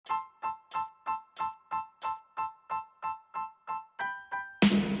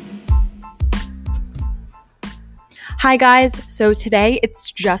Hi, guys. So today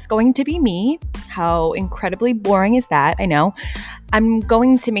it's just going to be me. How incredibly boring is that? I know. I'm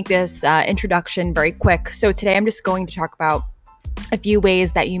going to make this introduction very quick. So today I'm just going to talk about a few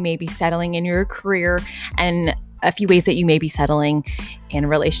ways that you may be settling in your career and a few ways that you may be settling in a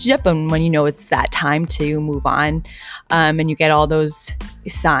relationship and when you know it's that time to move on, and you get all those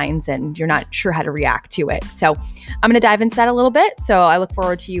signs and you're not sure how to react to it. So I'm going to dive into that a little bit. So I look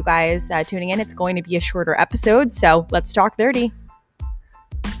forward to you guys tuning in. It's going to be a shorter episode. So let's talk 30.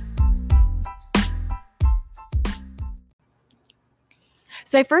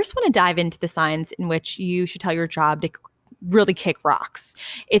 So I first want to dive into the signs in which you should tell your job to really kick rocks.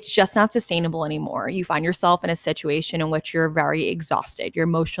 It's just not sustainable anymore. You find yourself in a situation in which you're very exhausted. You're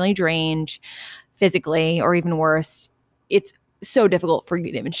emotionally drained, physically, or even worse, it's so difficult for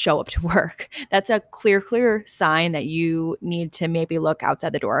you to even show up to work. That's a clear sign that you need to maybe look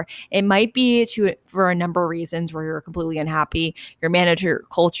outside the door. It might be for a number of reasons where you're completely unhappy, your manager, your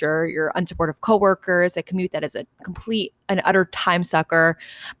culture, your unsupportive coworkers, a commute that is a complete and utter time sucker.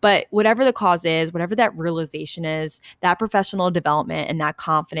 But whatever the cause is, whatever that realization is, that professional development and that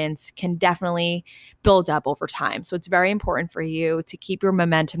confidence can definitely build up over time. So it's very important for you to keep your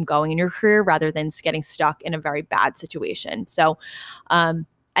momentum going in your career rather than getting stuck in a very bad situation. So I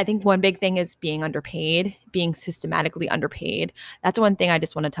think one big thing is being underpaid, being systematically underpaid. That's one thing I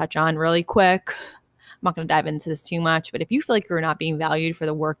just want to touch on really quick. I'm not going to dive into this too much, but if you feel like you're not being valued for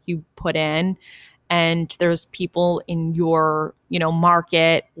the work you put in, and there's people in your,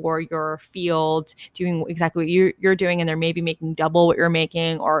 market or your field doing exactly what you're doing, and they're maybe making double what you're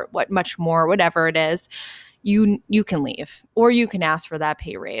making or much more, whatever it is, you can leave or you can ask for that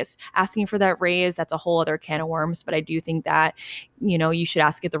pay raise. Asking for that raise, that's a whole other can of worms, but I do think that, you should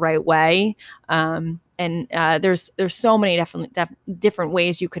ask it the right way. There's so many different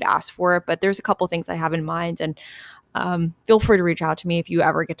ways you could ask for it, but there's a couple things I have in mind, and feel free to reach out to me if you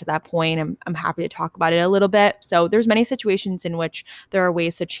ever get to that point. I'm happy to talk about it a little bit. So there's many situations in which there are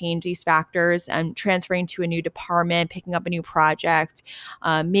ways to change these factors, and transferring to a new department, picking up a new project,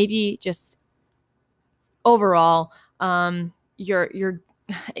 maybe just overall, you're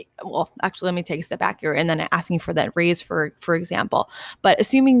well, actually, let me take a step back here and then asking for that raise, for example. But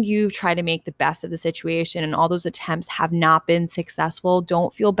assuming you've tried to make the best of the situation and all those attempts have not been successful,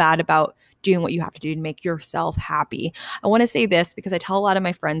 don't feel bad about doing what you have to do to make yourself happy. I want to say this because I tell a lot of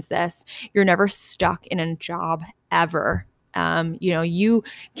my friends this: you're never stuck in a job ever. You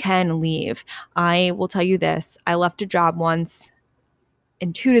can leave. I will tell you this: I left a job once.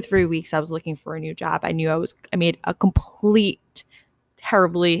 In 2 to 3 weeks, I was looking for a new job. I made a completely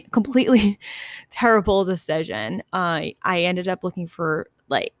terrible decision. I ended up looking for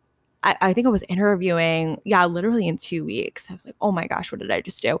I think I was interviewing, literally in 2 weeks. I was like, oh my gosh, what did I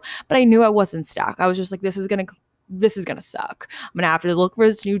just do? But I knew I wasn't stuck. I was just like, this is gonna suck. I'm gonna have to look for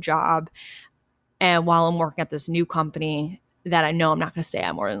this new job. And while I'm working at this new company that I know I'm not going to stay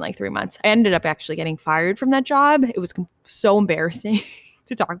at more than 3 months, I ended up actually getting fired from that job. It was so embarrassing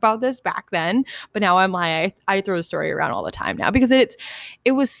to talk about this back then, but now I'm like, I throw the story around all the time now because it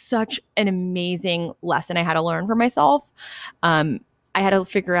was such an amazing lesson I had to learn for myself. I had to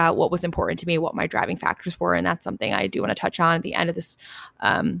figure out what was important to me, what my driving factors were, and that's something I do want to touch on at the end of this,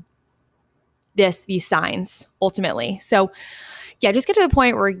 these signs ultimately. So just get to the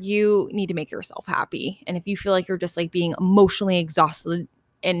point where you need to make yourself happy. And if you feel like you're just being emotionally exhausted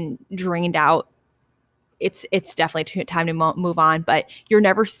and drained out, it's definitely time to move on. But you're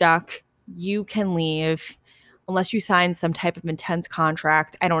never stuck. You can leave unless you sign some type of intense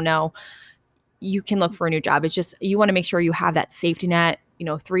contract. I don't know. You can look for a new job. It's just, you want to make sure you have that safety net,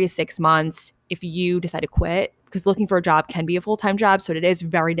 3 to 6 months if you decide to quit, because looking for a job can be a full-time job. So it is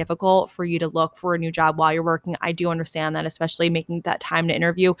very difficult for you to look for a new job while you're working. I do understand that, especially making that time to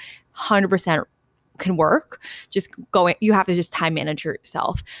interview. 100% can work. You have to just time manage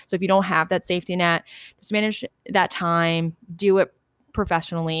yourself. So if you don't have that safety net, just manage that time, do it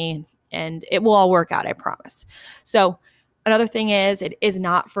professionally, and it will all work out, I promise. So another thing is, it is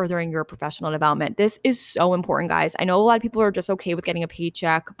not furthering your professional development. This is so important, guys. I know a lot of people are just okay with getting a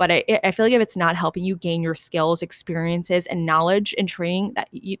paycheck, but I feel like if it's not helping you gain your skills, experiences, and knowledge and training that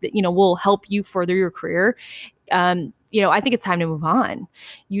will help you further your career, I think it's time to move on.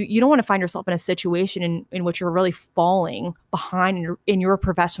 You don't want to find yourself in a situation in which you're really falling behind in your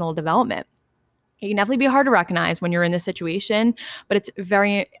professional development. It can definitely be hard to recognize when you're in this situation, but it's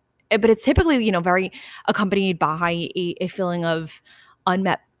typically, very accompanied by a feeling of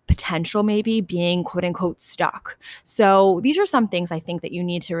unmet potential, maybe being quote unquote stuck. So these are some things I think that you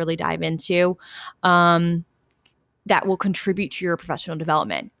need to really dive into, that will contribute to your professional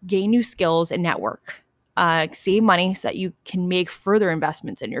development. Gain new skills and network. save money so that you can make further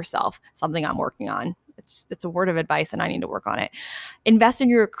investments in yourself, something I'm working on. It's a word of advice and I need to work on it. Invest in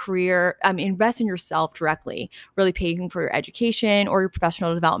your career, invest in yourself directly, really paying for your education or your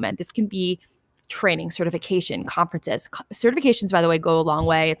professional development. This can be training, certification, conferences. Certifications, by the way, go a long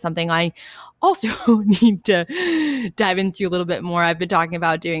way. It's something I also need to dive into a little bit more. I've been talking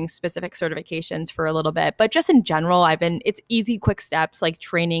about doing specific certifications for a little bit, but just in general, it's easy, quick steps like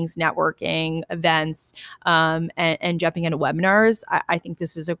trainings, networking, events, and jumping into webinars. I think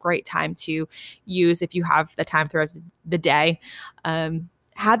this is a great time to use if you have the time throughout the day.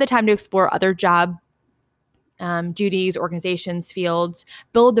 Have the time to explore other job duties, organizations, fields,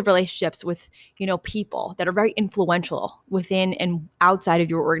 build the relationships with, people that are very influential within and outside of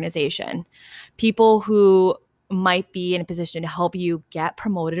your organization. People who might be in a position to help you get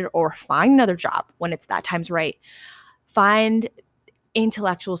promoted or find another job when it's that time's right. Find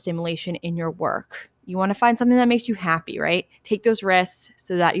intellectual stimulation in your work. You want to find something that makes you happy, right? Take those risks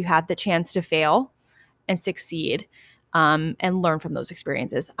so that you have the chance to fail and succeed. And learn from those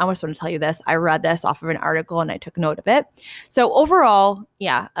experiences. I just want to tell you this. I read this off of an article and I took note of it. So overall,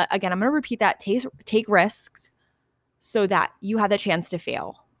 again, I'm going to repeat that. Take risks so that you have the chance to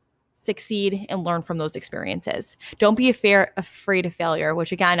fail, succeed, and learn from those experiences. Don't be afraid of failure,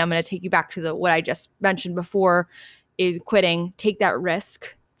 which again, I'm going to take you back to what I just mentioned before is quitting. Take that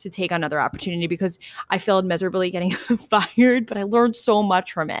risk to take another opportunity because I failed miserably getting fired, but I learned so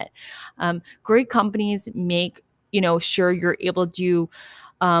much from it. Great companies make sure you're able to do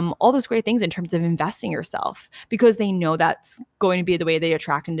all those great things in terms of investing yourself because they know that's going to be the way they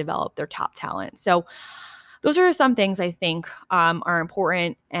attract and develop their top talent. So those are some things I think are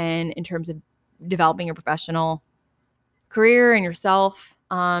important and in terms of developing your professional career and yourself.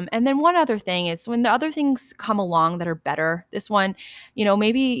 And then one other thing is when the other things come along that are better, this one,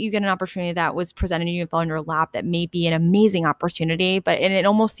 maybe you get an opportunity that was presented to you and fell in your lap that may be an amazing opportunity, and it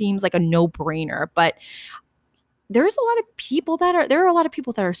almost seems like a no-brainer, but there are a lot of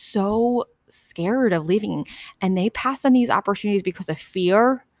people that are so scared of leaving and they pass on these opportunities because of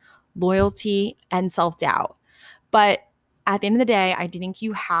fear, loyalty, and self-doubt. But at the end of the day, I think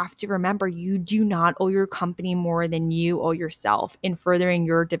you have to remember you do not owe your company more than you owe yourself in furthering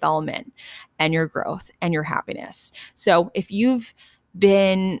your development and your growth and your happiness. So if you've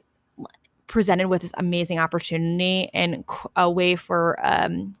been presented with this amazing opportunity and a way for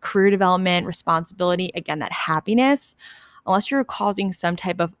career development, responsibility, again, that happiness, unless you're causing some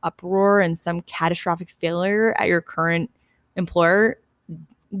type of uproar and some catastrophic failure at your current employer,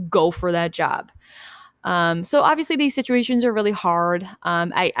 go for that job. So obviously these situations are really hard.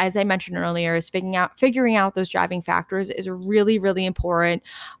 As I mentioned earlier, is figuring out those driving factors is really, really important.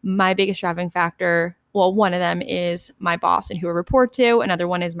 My biggest driving factor, well, one of them is my boss and who I report to. Another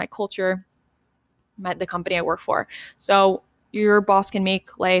one is my culture, the company I work for. So your boss can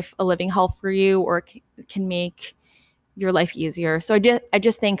make life a living hell for you or can make your life easier. So I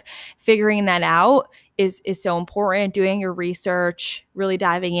just think figuring that out is so important. Doing your research, really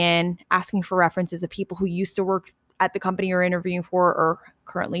diving in, asking for references of people who used to work at the company you're interviewing for or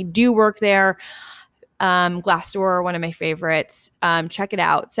currently do work there. Glassdoor, one of my favorites. Check it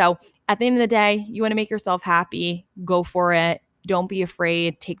out. So at the end of the day, you want to make yourself happy. Go for it. Don't be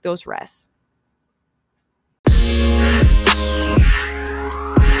afraid. Take those risks.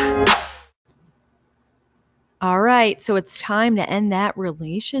 All right, so it's time to end that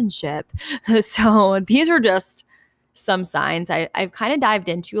relationship. So these are just some signs I've kind of dived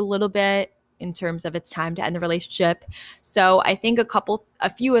into a little bit in terms of it's time to end the relationship. So I think a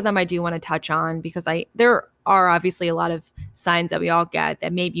few of them I do want to touch on because there are obviously a lot of signs that we all get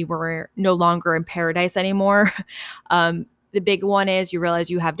that maybe we're no longer in paradise anymore. The big one is you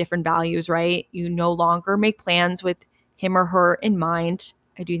realize you have different values, right? You no longer make plans with him or her in mind.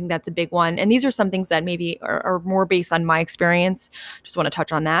 I do think that's a big one. And these are some things that maybe are more based on my experience. Just want to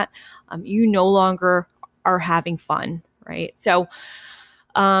touch on that. You no longer are having fun, right? So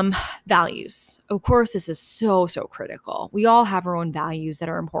values. Of course, this is so, so critical. We all have our own values that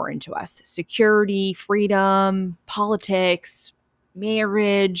are important to us. Security, freedom, politics,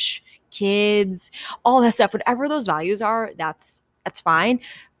 marriage, kids, all that stuff. Whatever those values are, that's fine.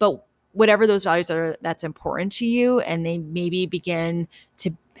 But whatever those values are that's important to you and they maybe begin to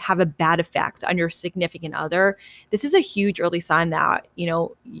have a bad effect on your significant other, this is a huge early sign that, you're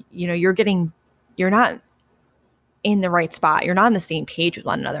not in the right spot. You're not on the same page with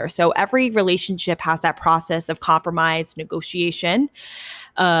one another. So every relationship has that process of compromise, negotiation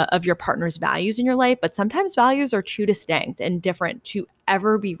of your partner's values in your life. But sometimes values are too distinct and different to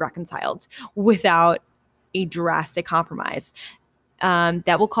ever be reconciled without a drastic compromise.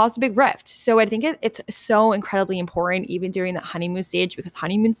 that will cause a big rift. So I think it's so incredibly important even during that honeymoon stage, because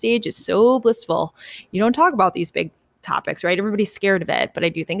honeymoon stage is so blissful. You don't talk about these big topics, right? Everybody's scared of it, but I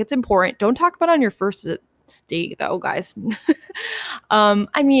do think it's important. Don't talk about it on your first date though, guys.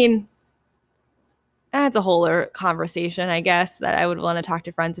 I mean, that's a whole other conversation, I guess, that I would want to talk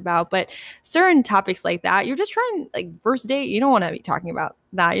to friends about. But certain topics like that, you're just trying, like first date, you don't want to be talking about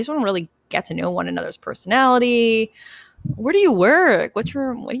that. You just want to really get to know one another's personality. Where do you work? What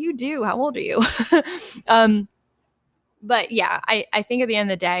do you do? How old are you? um, but yeah, I think at the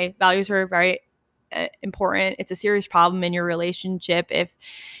end of the day, values are very important. It's a serious problem in your relationship if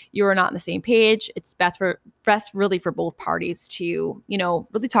you're not on the same page. It's best really for both parties to,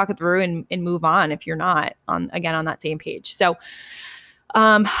 really talk it through and move on if you're not on that same page. So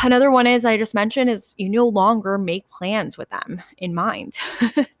another one is I just mentioned is you no longer make plans with them in mind.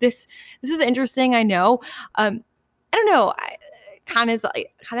 This is interesting. I know. I don't know. Kind of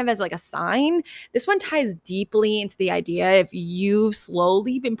as like a sign. This one ties deeply into the idea if you've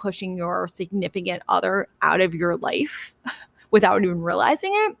slowly been pushing your significant other out of your life without even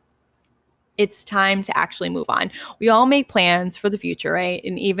realizing it. It's time to actually move on. We all make plans for the future, right?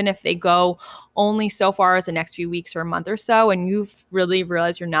 And even if they go only so far as the next few weeks or a month or so, and you've really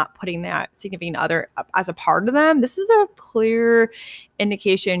realized you're not putting that significant other up as a part of them, this is a clear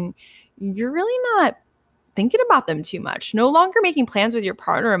indication you're really not thinking about them too much. No longer making plans with your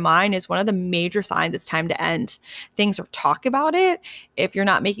partner in mind is one of the major signs it's time to end things or talk about it. If you're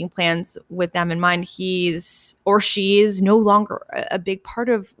not making plans with them in mind, he's or she is no longer a big part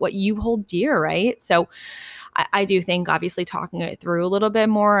of what you hold dear, right? So I do think obviously talking it through a little bit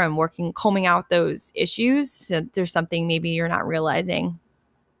more and combing out those issues. So there's something maybe you're not realizing.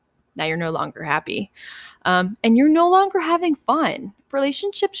 Now you're no longer happy. And you're no longer having fun.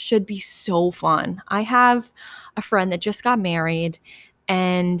 Relationships should be so fun. I have a friend that just got married,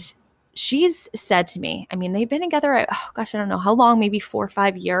 and she's said to me, I mean, they've been together, I don't know how long, maybe 4 or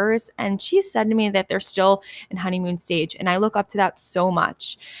 5 years. And she said to me that they're still in honeymoon stage. And I look up to that so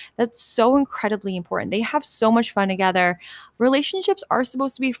much. That's so incredibly important. They have so much fun together. Relationships are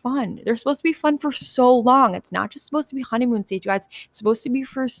supposed to be fun. They're supposed to be fun for so long. It's not just supposed to be honeymoon stage, guys. It's supposed to be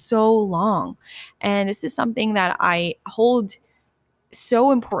for so long. And this is something that I hold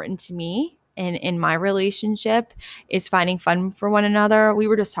so important to me in my relationship is finding fun for one another. We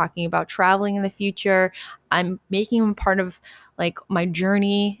were just talking about traveling in the future. I'm making him part of like my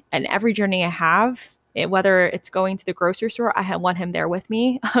journey, and every journey I have, whether it's going to the grocery store, want him there with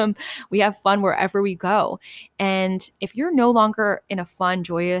me. We have fun wherever we go. And if you're no longer in a fun,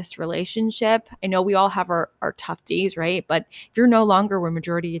 joyous relationship, I know we all have our tough days, right? But if you're no longer, where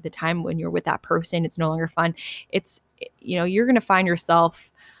majority of the time when you're with that person, it's no longer fun. You're going to find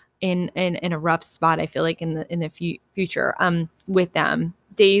yourself in a rough spot. I feel like in the future with them.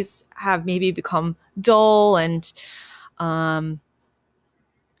 Days have maybe become dull, and I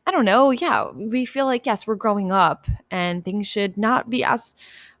don't know. Yeah, we feel like, yes, we're growing up and things should not be as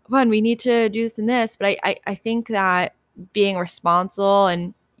fun. We need to do this and this. But I think that being responsible,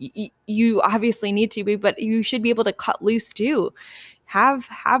 and you obviously need to be, but you should be able to cut loose too. Have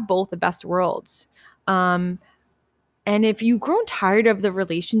both the best worlds. And if you've grown tired of the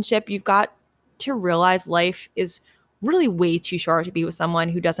relationship, you've got to realize life is really way too short to be with someone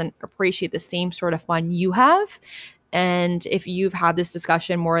who doesn't appreciate the same sort of fun you have. And if you've had this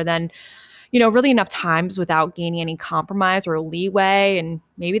discussion more than, really enough times without gaining any compromise or leeway, and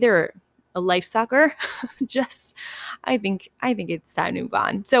maybe they're a life sucker, I think it's time to move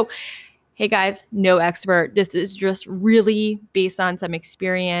on. So, hey guys, no expert. This is just really based on some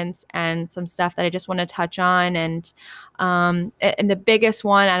experience and some stuff that I just want to touch on. And the biggest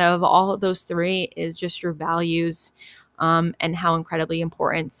one out of all of those three is just your values and how incredibly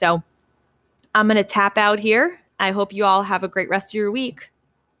important. So I'm going to tap out here. I hope you all have a great rest of your week.